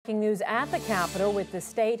Breaking news at the Capitol with the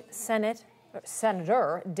state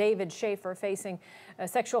Senator David Shafer facing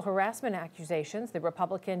sexual harassment accusations. The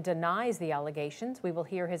Republican denies the allegations. We will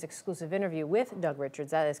hear his exclusive interview with Doug Richards.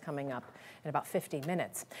 That is coming up in about 50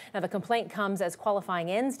 minutes. Now, the complaint comes as qualifying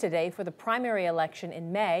ends today for the primary election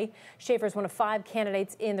in May. Shafer is one of 5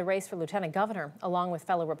 candidates in the race for lieutenant governor, along with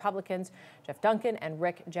fellow Republicans Jeff Duncan and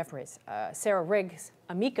Rick Jeffries, Sarah Riggs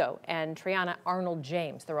Amico, and Triana Arnold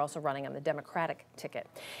James. They're also running on the Democratic ticket.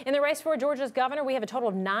 In the race for Georgia's governor, we have a total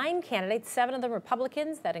of 9 candidates, 7 of them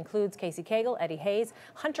Republicans. That includes Casey Cagle, Eddie Hayes,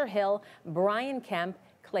 Hunter Hill, Brian Kemp,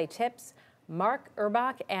 Clay Tips, Mark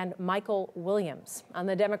Urbach, and Michael Williams. On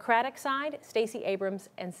the Democratic side, Stacey Abrams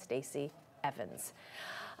and Stacey Evans.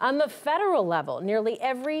 On the federal level, nearly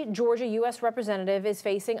every Georgia U.S. representative is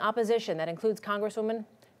facing opposition. That includes Congresswoman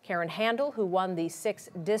Karen Handel, who won the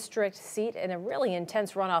 6th district seat in a really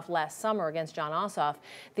intense runoff last summer against Jon Ossoff.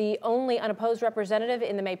 The only unopposed representative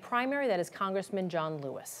in the May primary, that is Congressman John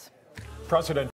Lewis. President